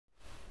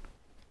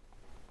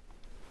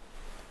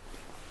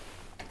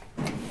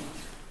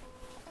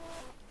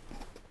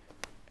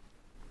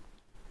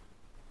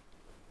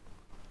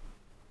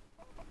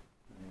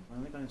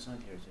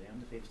signed here today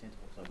on the 15th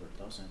of October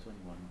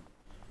 2021.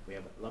 We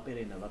have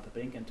Lapinrinne and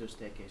Lapinrinne 2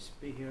 staircase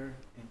B here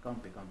in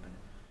Kampi company.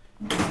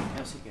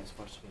 Helsinki as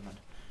far as Finland.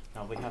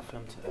 Now we have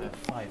filmed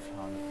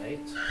 508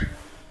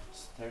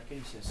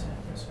 staircases in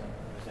this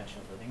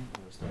residential building.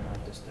 We still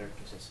have the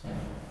staircases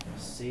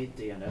C,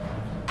 D and F.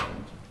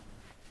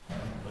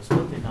 It was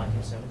built in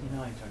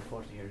 1979, turned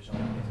 40 years old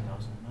in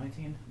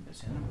 2019. The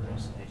serial number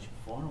is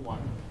H411729.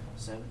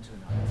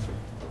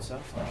 It's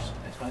ours.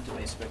 It's going to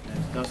be inspected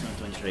in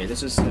 2023.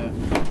 This is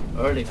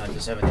early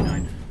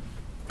 1979.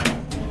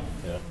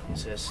 Yeah. It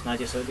says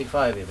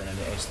 1975 even in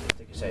the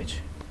aesthetics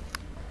age.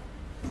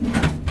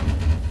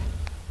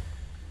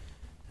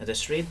 And the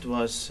street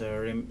was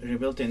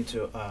rebuilt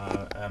into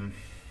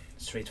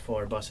street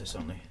for buses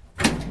only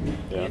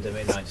in the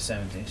mid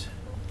 1970s.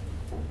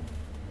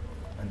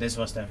 And this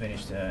was then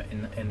finished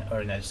in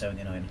early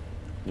 1979.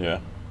 Yeah.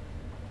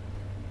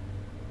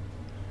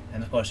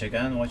 And of course you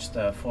can watch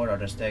the 4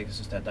 other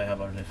staircases that I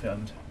have already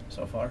filmed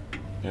so far.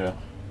 Yeah.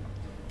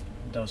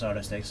 Those are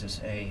the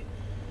staircases A,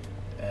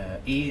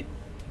 E,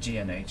 G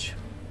and H.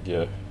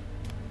 Yeah.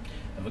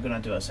 And we're gonna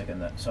do a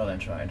second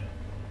silent ride.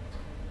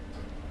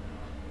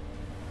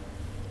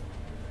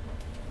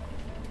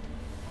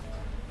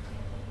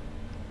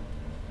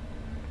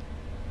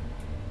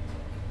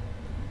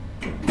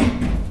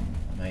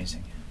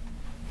 Amazing.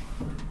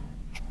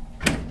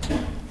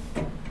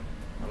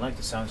 I like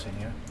the sounds in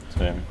here.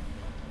 Same.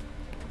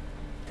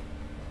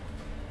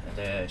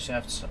 The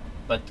shafts,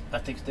 but I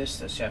think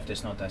this shaft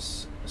is not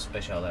as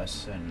special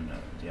as in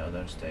the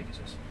other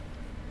staircases.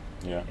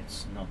 Yeah.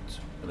 It's not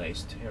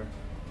glazed here,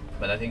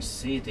 but I think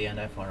C, D and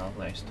F are all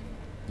glazed.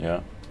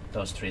 Yeah.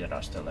 Those 3 that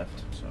are still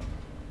left. So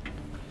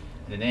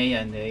then A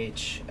and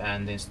H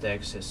and in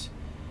staircases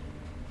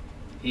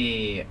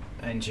E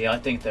and G, I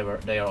think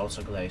they are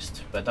also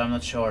glazed, but I'm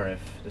not sure if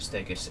the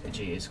staircase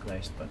G is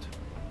glazed. But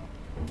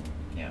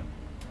yeah.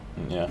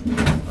 Yeah.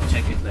 I'll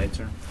check it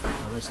later.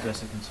 Let's do a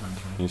second sound.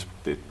 Niin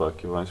split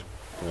paikki vain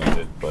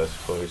myönteet pääs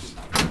pois.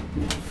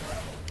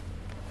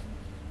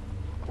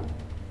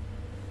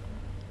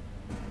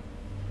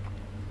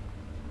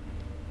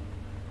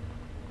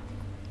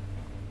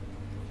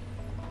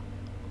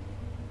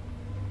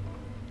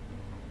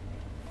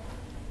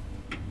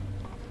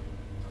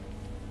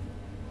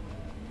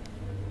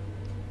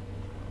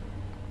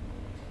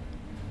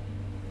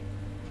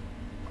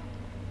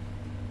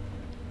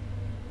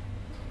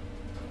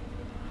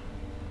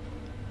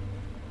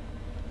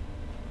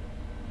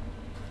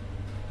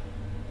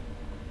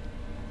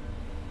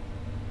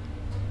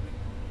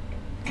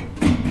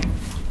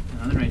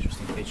 Another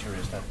interesting feature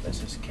is that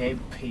this is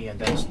KP and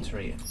that's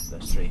 3.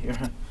 There's 3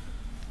 here.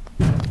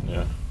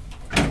 Yeah.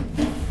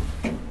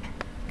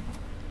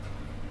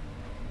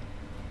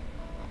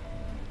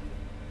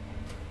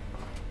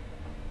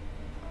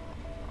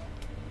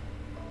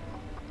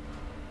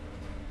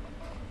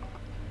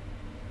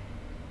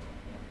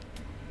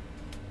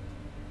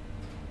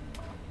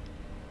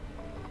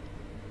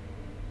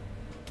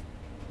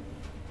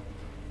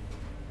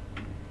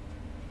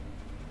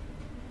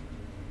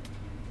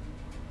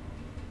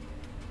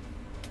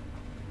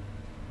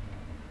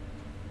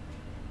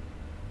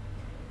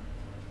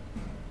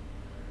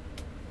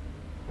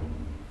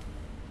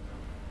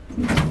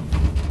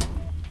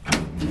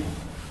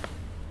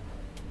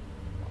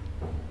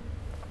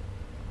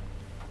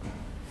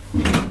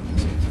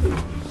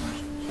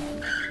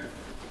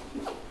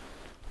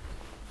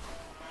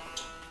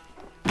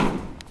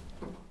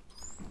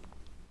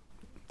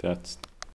 That's